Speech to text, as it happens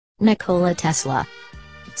Nikola Tesla,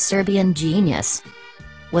 Serbian genius,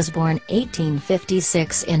 was born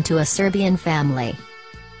 1856 into a Serbian family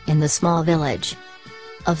in the small village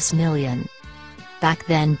of Smiljan, back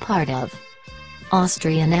then part of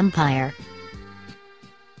Austrian Empire.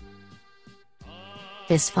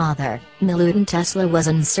 His father, Milutin Tesla, was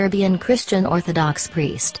an Serbian Christian Orthodox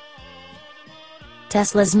priest.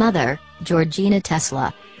 Tesla's mother, Georgina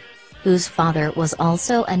Tesla, whose father was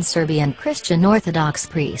also an Serbian Christian Orthodox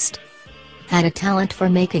priest, had a talent for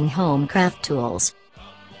making home craft tools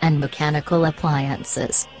and mechanical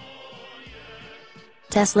appliances.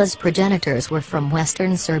 Tesla's progenitors were from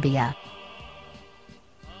Western Serbia.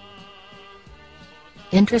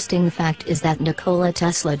 Interesting fact is that Nikola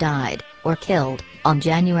Tesla died, or killed, on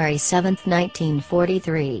January 7,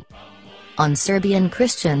 1943. On Serbian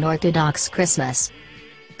Christian Orthodox Christmas.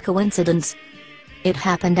 Coincidence? It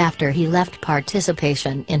happened after he left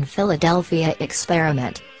participation in Philadelphia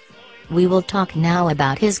experiment. We will talk now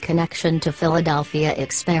about his connection to Philadelphia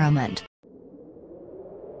experiment.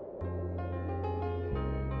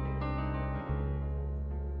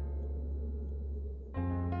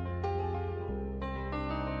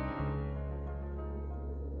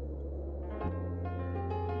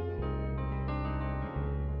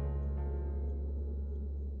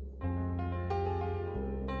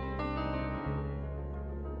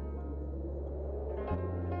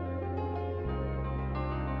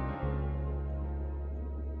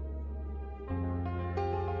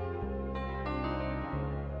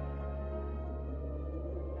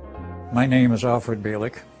 My name is Alfred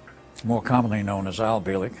Bielik, more commonly known as Al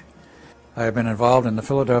Bielik. I have been involved in the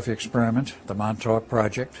Philadelphia experiment, the Montauk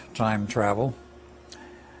Project, time travel,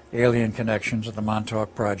 alien connections at the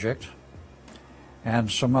Montauk Project,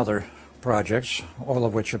 and some other projects, all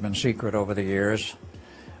of which have been secret over the years,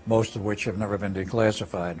 most of which have never been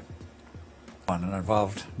declassified, and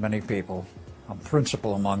involved many people. A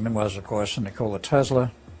principal among them was, of course, Nikola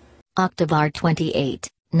Tesla. October 28,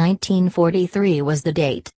 1943 was the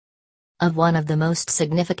date of one of the most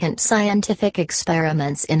significant scientific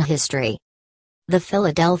experiments in history. The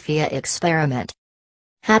Philadelphia experiment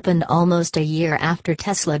happened almost a year after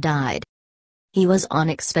Tesla died. He was on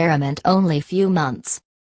experiment only few months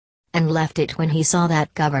and left it when he saw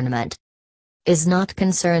that government is not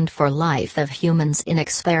concerned for life of humans in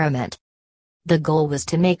experiment. The goal was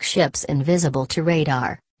to make ships invisible to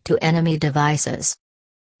radar, to enemy devices.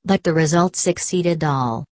 But the results exceeded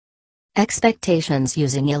all expectations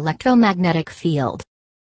using electromagnetic field.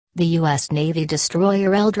 The U.S. Navy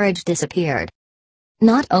destroyer Eldridge disappeared.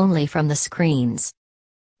 Not only from the screens,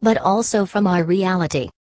 but also from our reality.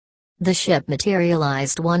 The ship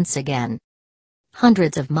materialized once again,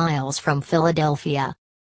 hundreds of miles from Philadelphia,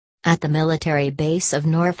 at the military base of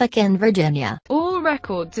Norfolk in Virginia. All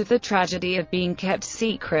records of the tragedy have been kept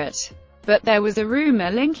secret. But there was a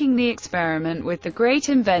rumor linking the experiment with the great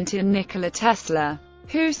inventor Nikola Tesla,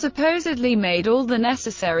 who supposedly made all the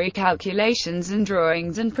necessary calculations and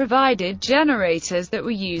drawings and provided generators that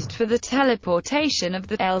were used for the teleportation of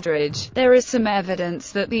the Eldridge. There is some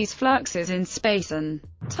evidence that these fluxes in space and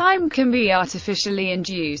time can be artificially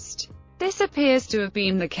induced. This appears to have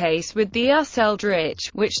been the case with the Eldridge,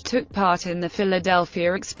 which took part in the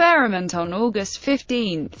Philadelphia experiment on August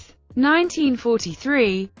 15,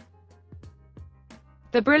 1943.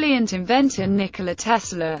 The brilliant inventor Nikola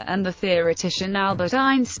Tesla and the theoretician Albert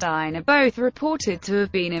Einstein are both reported to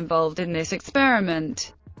have been involved in this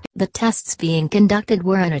experiment. The tests being conducted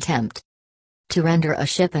were an attempt to render a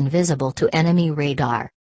ship invisible to enemy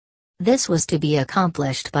radar. This was to be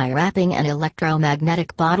accomplished by wrapping an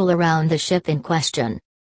electromagnetic bottle around the ship in question,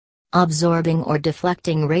 absorbing or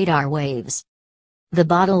deflecting radar waves. The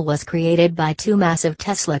bottle was created by two massive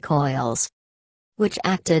Tesla coils, which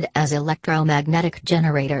acted as electromagnetic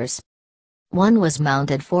generators. One was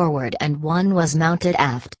mounted forward and one was mounted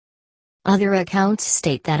aft. Other accounts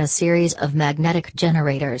state that a series of magnetic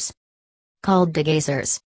generators, called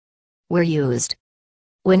degazers, were used.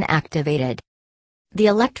 When activated, the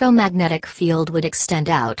electromagnetic field would extend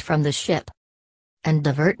out from the ship and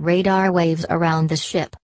divert radar waves around the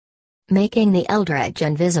ship, making the Eldridge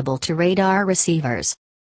invisible to radar receivers.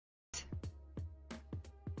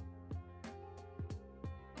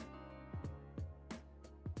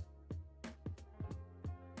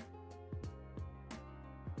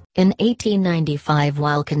 In 1895,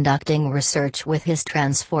 while conducting research with his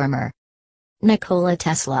transformer, Nikola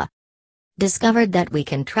Tesla discovered that we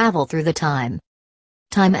can travel through the time.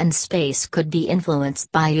 Time and space could be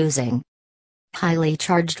influenced by using highly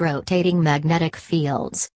charged rotating magnetic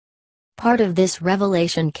fields. Part of this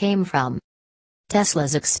revelation came from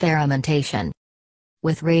Tesla's experimentation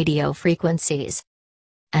with radio frequencies.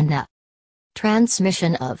 and the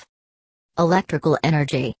transmission of electrical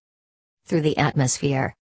energy through the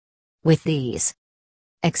atmosphere. With these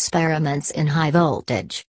experiments in high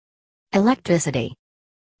voltage, electricity,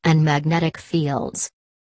 and magnetic fields,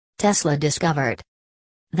 Tesla discovered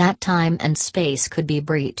that time and space could be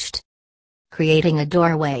breached, creating a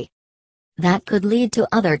doorway that could lead to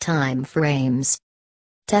other time frames.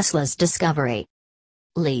 Tesla's discovery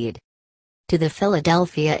lead to the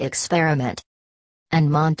Philadelphia experiment and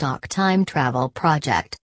Montauk time travel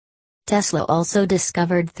project. Tesla also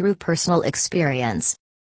discovered through personal experience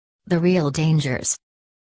the real dangers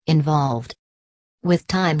involved with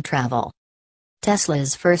time travel.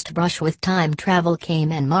 Tesla's first brush with time travel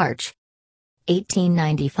came in March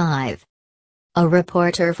 1895. A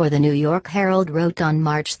reporter for the New York Herald wrote on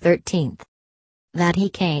March 13 that he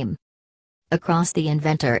came across the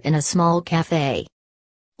inventor in a small cafe,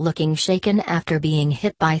 looking shaken after being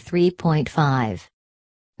hit by 3.5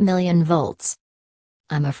 million volts.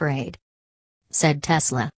 "I'm afraid," said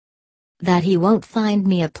Tesla, "that he won't find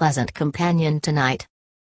me a pleasant companion tonight.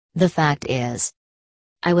 The fact is,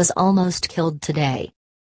 I was almost killed today.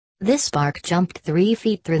 This spark jumped 3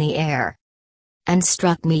 feet through the air and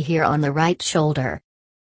struck me here on the right shoulder.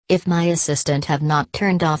 If my assistant had not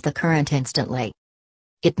turned off the current instantly,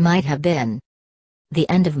 it might have been the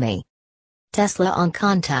end of me." Tesla, on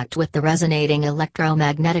contact with the resonating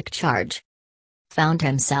electromagnetic charge, found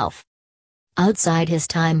himself outside his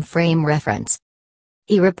time frame reference.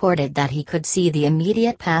 He reported that he could see the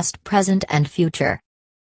immediate past, present, and future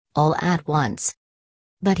all at once.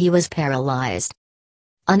 But he was paralyzed,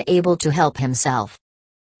 unable to help himself.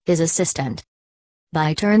 His assistant,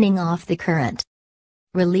 by turning off the current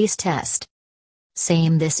release test.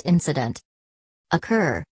 This incident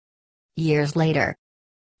occur years later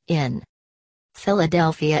in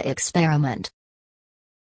Philadelphia experiment.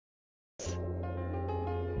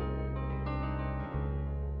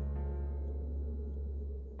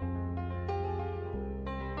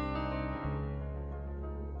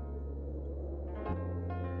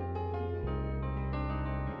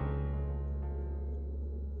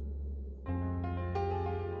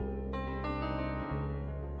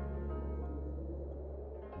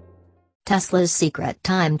 Tesla's secret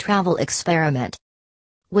time travel experiment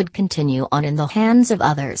would continue on in the hands of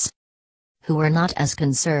others who were not as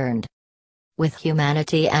concerned with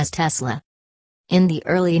humanity as Tesla. In the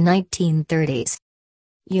early 1930s,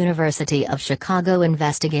 University of Chicago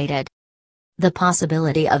investigated the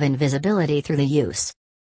possibility of invisibility through the use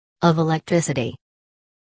of electricity.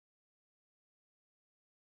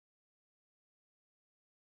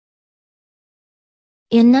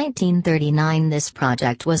 In 1939, this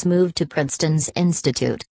project was moved to Princeton's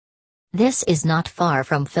Institute. This is not far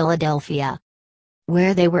from Philadelphia,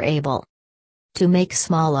 where they were able to make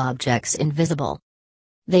small objects invisible.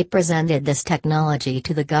 They presented this technology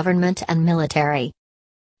to the government and military.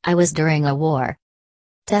 I was during a war.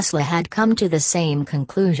 Tesla had come to the same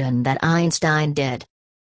conclusion that Einstein did,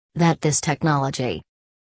 that this technology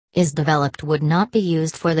is developed would not be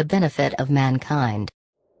used for the benefit of mankind.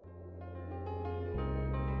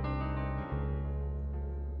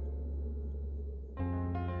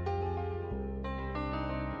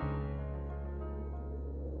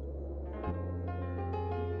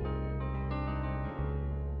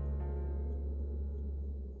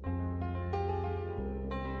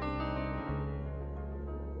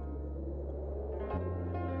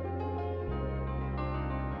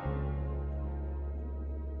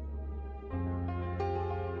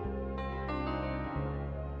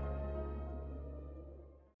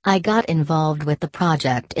 I got involved with the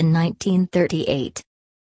project in 1938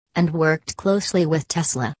 and worked closely with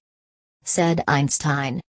Tesla, said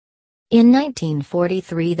Einstein. In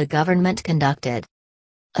 1943, the government conducted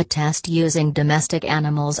a test using domestic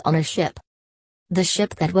animals on a ship. The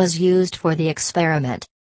ship that was used for the experiment,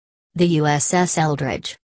 the USS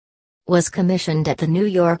Eldridge, was commissioned at the New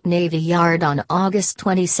York Navy Yard on August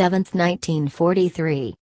 27,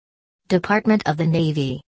 1943. Department of the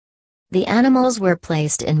Navy. The animals were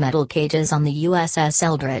placed in metal cages on the USS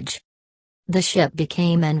Eldridge. The ship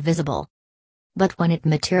became invisible. But when it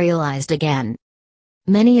materialized again,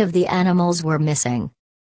 many of the animals were missing.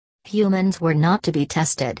 Humans were not to be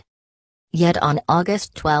tested. Yet on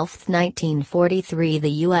August 12, 1943,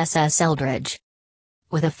 the USS Eldridge,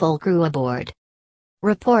 with a full crew aboard,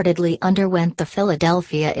 reportedly underwent the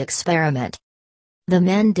Philadelphia experiment. The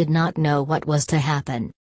men did not know what was to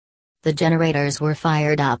happen. The generators were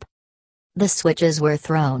fired up. The switches were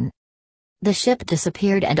thrown. The ship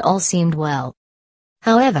disappeared and all seemed well.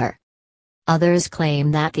 However, others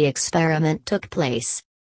claim that the experiment took place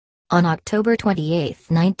on October 28,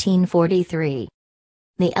 1943.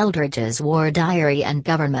 The Eldridge's War Diary and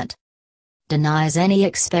Government denies any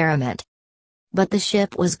experiment. But the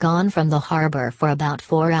ship was gone from the harbor for about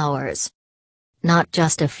 4 hours. Not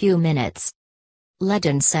just a few minutes.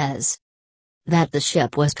 Legend says that the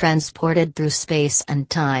ship was transported through space and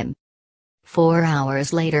time. 4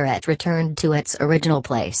 hours later it returned to its original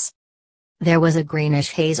place. There was a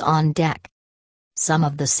greenish haze on deck. Some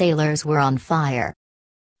of the sailors were on fire.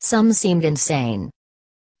 Some seemed insane.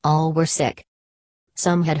 All were sick.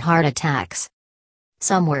 Some had heart attacks.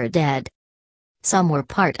 Some were dead. Some were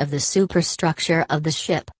part of the superstructure of the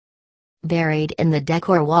ship, buried in the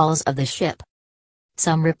decor walls of the ship.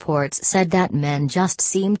 Some reports said that men just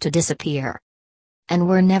seemed to disappear and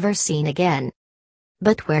were never seen again.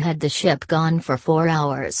 But where had the ship gone for 4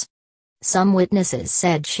 hours? Some witnesses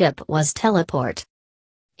said ship was teleport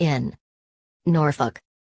in Norfolk.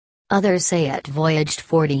 Others say it voyaged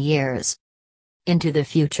 40 years into the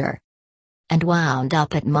future and wound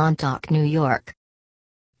up at Montauk, New York.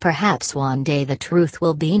 Perhaps one day the truth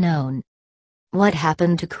will be known. What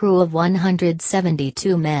happened to crew of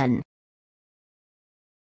 172 men?